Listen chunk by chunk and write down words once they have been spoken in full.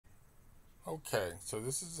Okay, so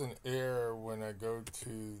this is an error when I go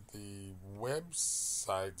to the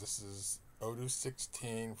website. This is odoo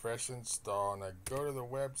 16 fresh install, and I go to the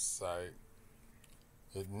website.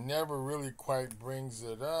 It never really quite brings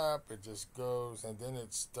it up. It just goes, and then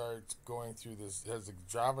it starts going through this. It has a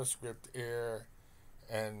JavaScript error,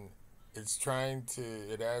 and it's trying to.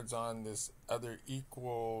 It adds on this other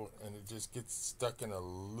equal, and it just gets stuck in a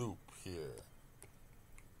loop here.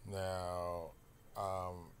 Now,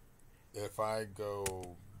 if I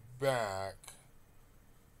go back,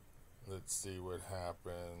 let's see what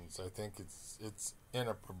happens. I think it's in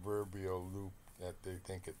a proverbial loop that they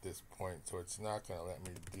think at this point, so it's not going to let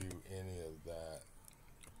me do any of that.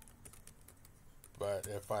 But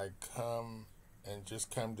if I come and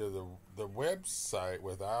just come to the website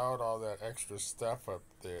without all that extra stuff up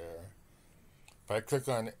there, if I click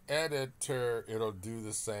on editor, it'll do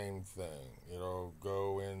the same thing. It'll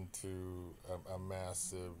go into a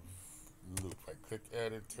massive loop. I click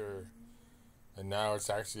editor, and now it's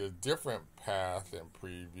actually a different path in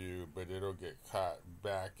preview, but it'll get caught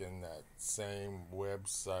back in that same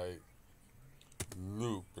website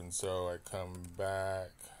loop. And so I come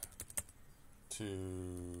back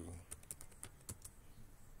to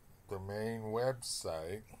the main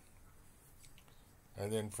website,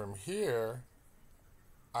 and then from here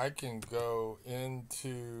I can go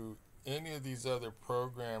into any of these other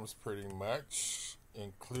programs pretty much,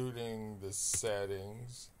 including the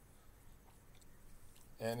settings.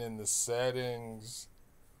 And in the settings,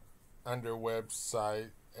 under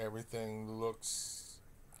website, everything looks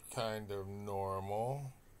kind of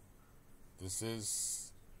normal. This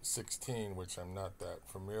is 16, which I'm not that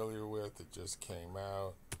familiar with. It just came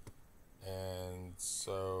out. And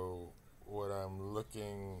so what I'm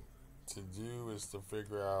looking to do is to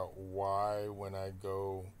figure out why when I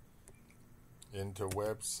go into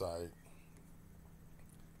website,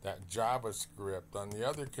 that JavaScript on the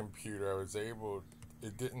other computer, I was able,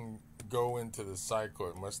 it didn't go into the cycle.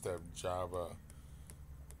 It must have Java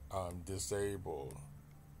disabled.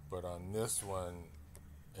 But on this one,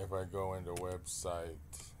 if I go into website,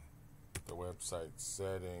 the website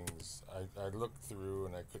settings, I looked through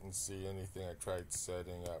and I couldn't see anything. I tried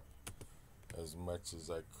setting up as much as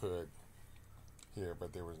I could here,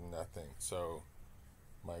 but there was nothing. So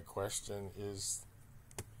my question is,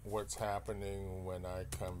 what's happening when I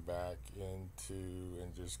come back into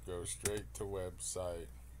and just go straight to website?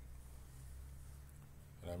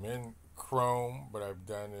 And I'm in Chrome, but I've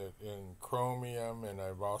done it in Chromium, and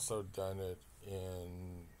I've also done it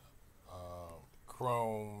in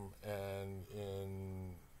Chrome and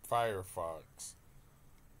in Firefox.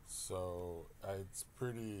 So it's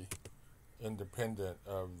pretty independent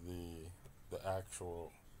of the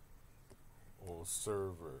actual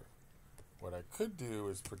server. What I could do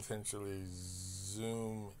is potentially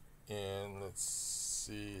zoom in. Let's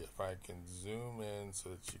see if I can zoom in so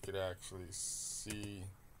that you could actually see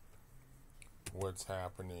what's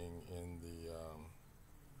happening in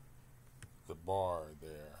the bar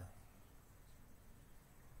there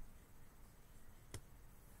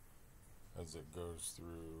as it goes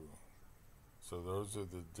through. So those are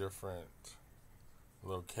the different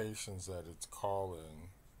locations that it's calling.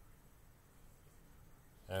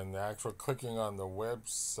 And the actual clicking on the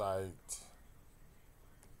website,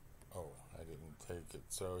 oh, I didn't take it.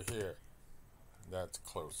 So here, that's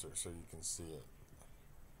closer so you can see it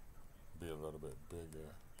be a little bit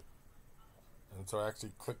bigger. And so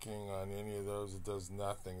actually clicking on any of those, it does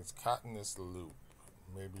nothing. It's caught in this loop.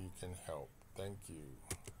 Maybe you can help. Thank you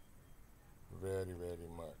very, very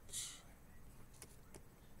much.